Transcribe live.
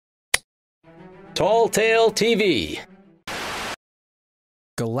Tall Tale TV.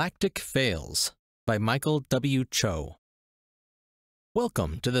 Galactic Fails by Michael W. Cho.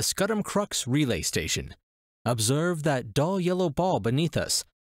 Welcome to the Scudum Crux Relay Station. Observe that dull yellow ball beneath us.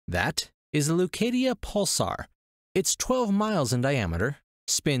 That is a Leucadia pulsar. It's 12 miles in diameter,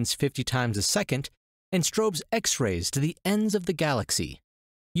 spins 50 times a second, and strobes X-rays to the ends of the galaxy.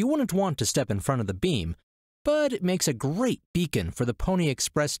 You wouldn't want to step in front of the beam, but it makes a great beacon for the Pony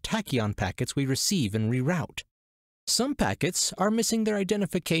Express tachyon packets we receive and reroute. Some packets are missing their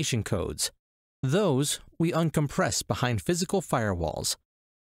identification codes. Those we uncompress behind physical firewalls.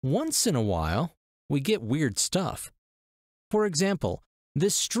 Once in a while, we get weird stuff. For example,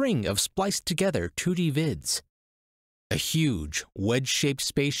 this string of spliced together 2D vids. A huge, wedge-shaped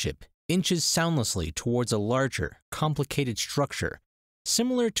spaceship inches soundlessly towards a larger, complicated structure,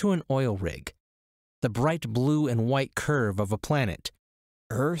 similar to an oil rig. The bright blue and white curve of a planet,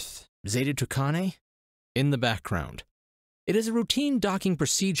 Earth, Zeta Tucanae, in the background. It is a routine docking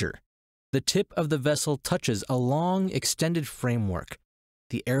procedure. The tip of the vessel touches a long, extended framework.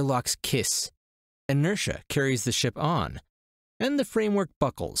 The airlocks kiss. Inertia carries the ship on, and the framework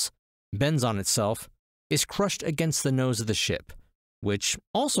buckles, bends on itself, is crushed against the nose of the ship, which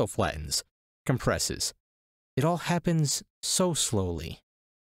also flattens, compresses. It all happens so slowly.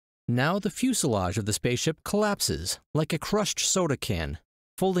 Now the fuselage of the spaceship collapses like a crushed soda can,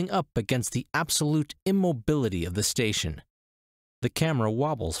 folding up against the absolute immobility of the station. The camera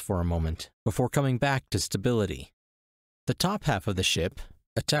wobbles for a moment before coming back to stability. The top half of the ship,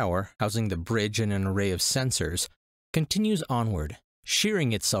 a tower housing the bridge and an array of sensors, continues onward,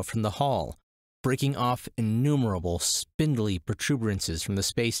 shearing itself from the hull, breaking off innumerable spindly protuberances from the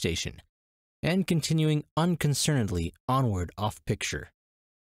space station, and continuing unconcernedly onward off-picture.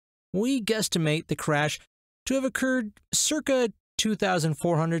 We guesstimate the crash to have occurred circa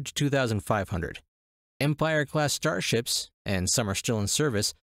 2,400 to 2,500. Empire-class starships, and some are still in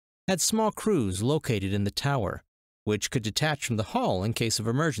service, had small crews located in the tower, which could detach from the hull in case of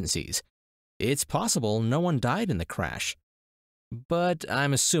emergencies. It's possible no one died in the crash, but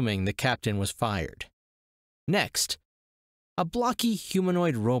I'm assuming the captain was fired. Next, a blocky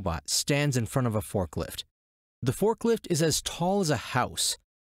humanoid robot stands in front of a forklift. The forklift is as tall as a house,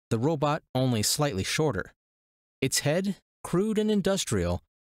 the robot only slightly shorter. Its head, crude and industrial,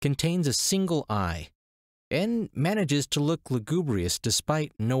 contains a single eye, and manages to look lugubrious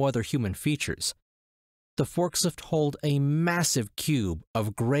despite no other human features. The forklift holds a massive cube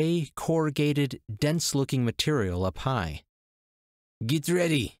of gray, corrugated, dense-looking material up high. "Get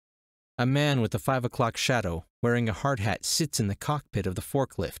ready!" A man with a 5 o'clock shadow, wearing a hard hat, sits in the cockpit of the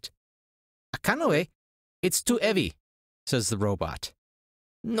forklift. "I can't wait. It's too heavy," says the robot.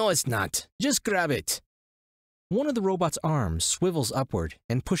 "No, it's not. Just grab it." One of the robot's arms swivels upward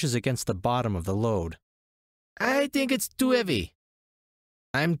and pushes against the bottom of the load. "I think it's too heavy."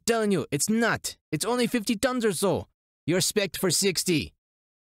 "I'm telling you, it's not. It's only 50 tons or so. You're spec'd for 60.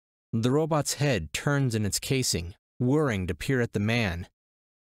 The robot's head turns in its casing, whirring to peer at the man.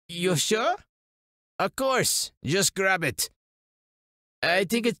 "You sure?" "Of course. Just grab it." "I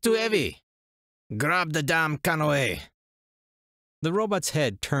think it's too heavy." "Grab the damn canoe." The robot's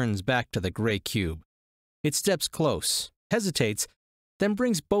head turns back to the gray cube. It steps close, hesitates, then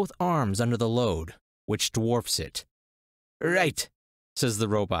brings both arms under the load, which dwarfs it. "Right," says the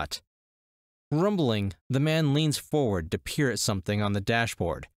robot. Rumbling, the man leans forward to peer at something on the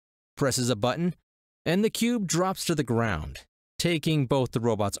dashboard, presses a button, and the cube drops to the ground, taking both the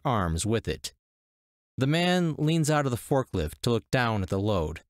robot's arms with it. The man leans out of the forklift to look down at the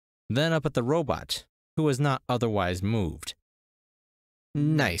load, then up at the robot, who has not otherwise moved.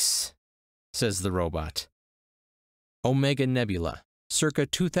 "Nice," says the robot. Omega Nebula, circa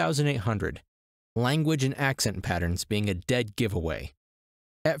 2,800. Language and accent patterns being a dead giveaway.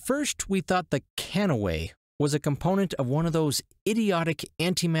 At first, we thought the canaway was a component of one of those idiotic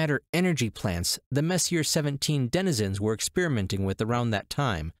antimatter energy plants the Messier 17 denizens were experimenting with around that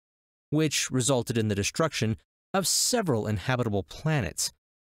time, which resulted in the destruction of several inhabitable planets.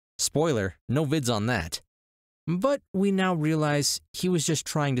 Spoiler, no vids on that. But we now realize he was just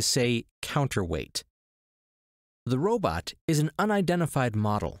trying to say counterweight. The robot is an unidentified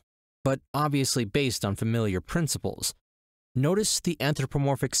model, but obviously based on familiar principles. Notice the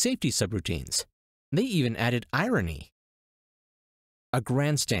anthropomorphic safety subroutines. They even added irony. A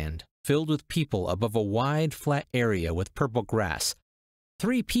grandstand filled with people above a wide, flat area with purple grass.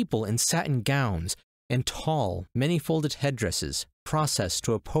 3 people in satin gowns and tall, many-folded headdresses processed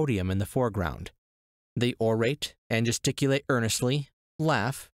to a podium in the foreground. They orate and gesticulate earnestly,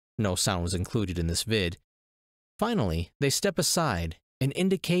 laugh, no sound was included in this vid. Finally, they step aside and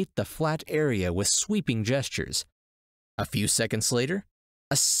indicate the flat area with sweeping gestures. A few seconds later,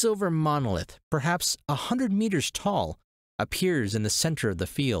 a silver monolith, perhaps 100 meters tall, appears in the center of the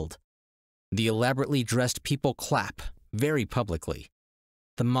field. The elaborately dressed people clap, very publicly.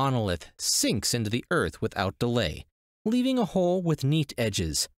 The monolith sinks into the earth without delay, leaving a hole with neat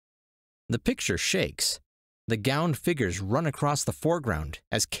edges. The picture shakes. The gowned figures run across the foreground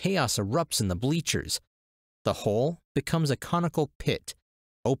as chaos erupts in the bleachers. The hole becomes a conical pit,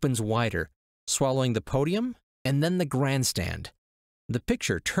 opens wider, swallowing the podium and then the grandstand. The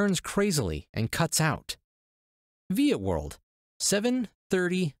picture turns crazily and cuts out. Viet World,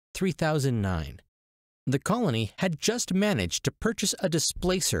 7/30/3009. The colony had just managed to purchase a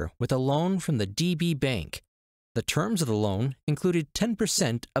displacer with a loan from the DB Bank. The terms of the loan included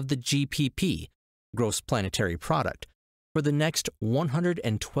 10% of the GPP, gross planetary product, for the next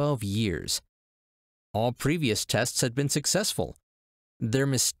 112 years. All previous tests had been successful. Their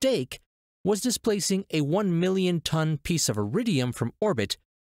mistake was displacing a 1 million-ton piece of iridium from orbit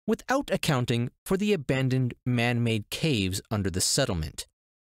without accounting for the abandoned man-made caves under the settlement.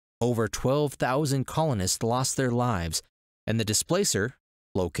 Over 12,000 colonists lost their lives, and the displacer,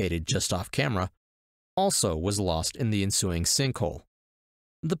 located just off camera, also was lost in the ensuing sinkhole.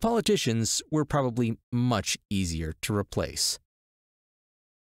 The politicians were probably much easier to replace.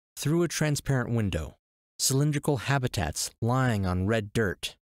 Through a transparent window, cylindrical habitats lying on red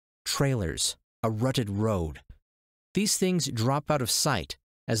dirt, trailers, a rutted road. These things drop out of sight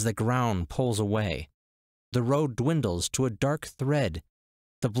as the ground pulls away. The road dwindles to a dark thread.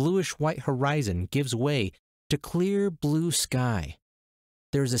 The bluish-white horizon gives way to clear blue sky.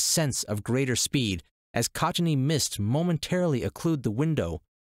 There is a sense of greater speed as cottony mist momentarily occlude the window,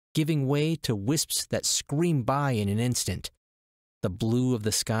 giving way to wisps that scream by in an instant. The blue of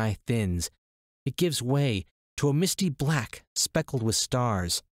the sky thins. It gives way to a misty black speckled with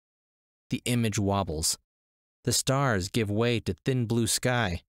stars. The image wobbles. The stars give way to thin blue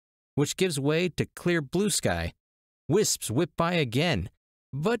sky, which gives way to clear blue sky. Wisps whip by again,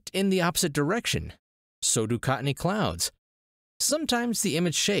 but in the opposite direction. So do cottony clouds. Sometimes the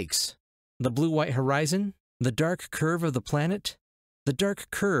image shakes. The blue-white horizon, the dark curve of the planet, the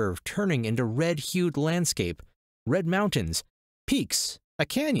dark curve turning into red-hued landscape, red mountains, peaks, a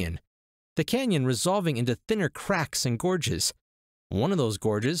canyon, the canyon resolving into thinner cracks and gorges. One of those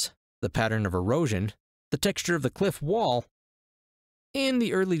gorges, the pattern of erosion, the texture of the cliff wall. In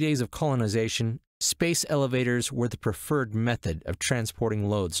the early days of colonization, space elevators were the preferred method of transporting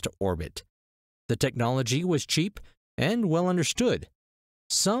loads to orbit. The technology was cheap and well understood.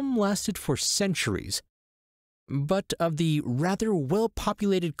 Some lasted for centuries. But of the rather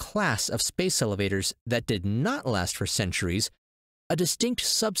well-populated class of space elevators that did not last for centuries, a distinct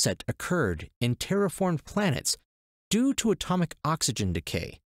subset occurred in terraformed planets due to atomic oxygen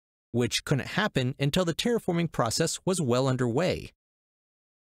decay, which couldn't happen until the terraforming process was well underway.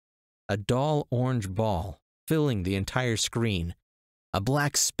 A dull orange ball filling the entire screen, a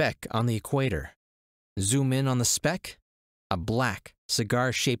black speck on the equator. Zoom in on the speck, a black,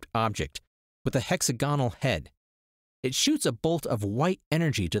 cigar-shaped object with a hexagonal head. It shoots a bolt of white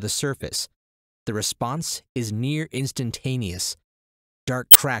energy to the surface. The response is near instantaneous.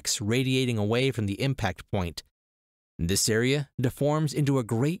 Dark cracks radiating away from the impact point. This area deforms into a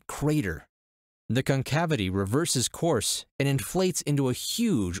great crater. The concavity reverses course and inflates into a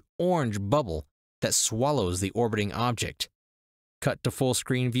huge orange bubble that swallows the orbiting object. Cut to full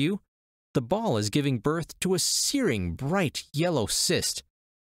screen view, the ball is giving birth to a searing bright yellow cyst.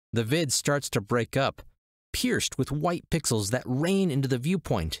 The vid starts to break up, pierced with white pixels that rain into the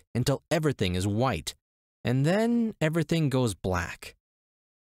viewpoint until everything is white, and then everything goes black.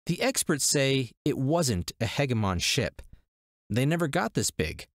 The experts say it wasn't a Hegemon ship. They never got this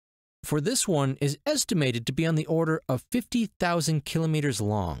big, for this one is estimated to be on the order of 50,000 kilometers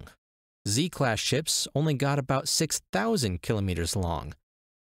long. Z-class ships only got about 6,000 kilometers long,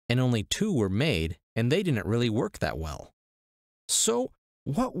 and only 2 were made, and they didn't really work that well. So,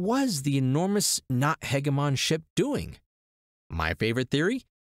 what was the enormous not Hegemon ship doing? My favorite theory?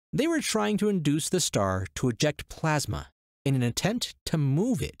 They were trying to induce the star to eject plasma in an attempt to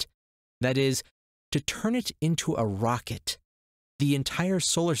move it. That is, to turn it into a rocket. The entire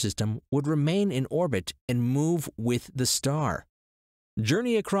solar system would remain in orbit and move with the star.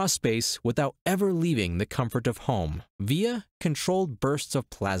 Journey across space without ever leaving the comfort of home via controlled bursts of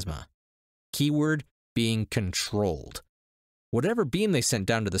plasma. Keyword being controlled. Whatever beam they sent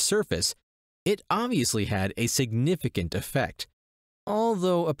down to the surface, it obviously had a significant effect,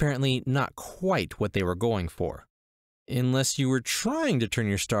 although apparently not quite what they were going for. Unless you were trying to turn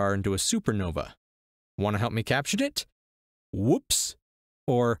your star into a supernova. Want to help me caption it? Whoops!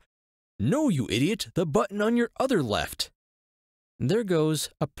 Or, "No, you idiot, the button on your other left." There goes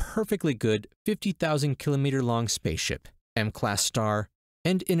a perfectly good 50,000 kilometer long spaceship, M-class star,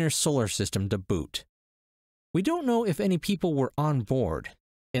 and inner solar system to boot. We don't know if any people were on board,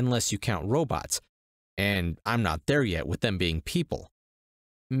 unless you count robots, and I'm not there yet with them being people.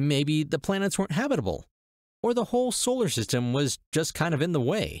 Maybe the planets weren't habitable, or the whole solar system was just kind of in the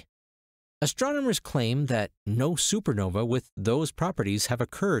way. Astronomers claim that no supernova with those properties have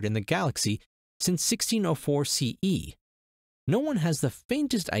occurred in the galaxy since 1604 CE. No one has the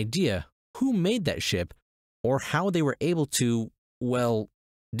faintest idea who made that ship or how they were able to, well,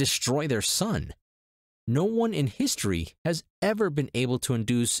 destroy their sun. No one in history has ever been able to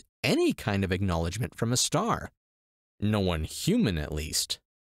induce any kind of acknowledgement from a star. No one human, at least.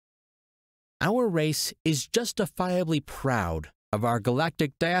 Our race is justifiably proud of our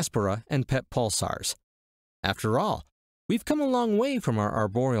galactic diaspora and pet pulsars. After all, we've come a long way from our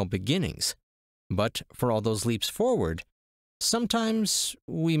arboreal beginnings. But for all those leaps forward, sometimes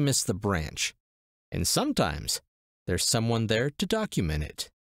we miss the branch. And sometimes there's someone there to document it.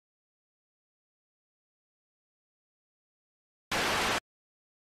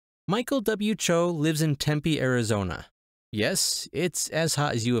 Michael W. Cho lives in Tempe, Arizona. Yes, it's as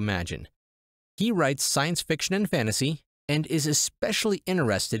hot as you imagine. He writes science fiction and fantasy, and is especially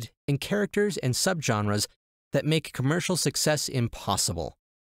interested in characters and subgenres that make commercial success impossible.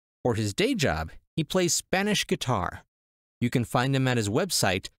 For his day job, he plays Spanish guitar. You can find him at his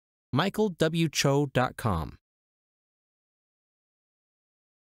website, michaelwcho.com.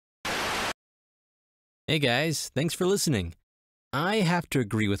 Hey guys, thanks for listening. I have to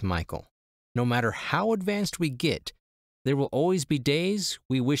agree with Michael. No matter how advanced we get, there will always be days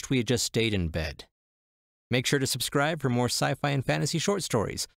we wished we had just stayed in bed. Make sure to subscribe for more sci-fi and fantasy short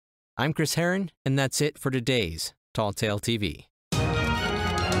stories. I'm Chris Herron, and that's it for today's Tall Tale TV.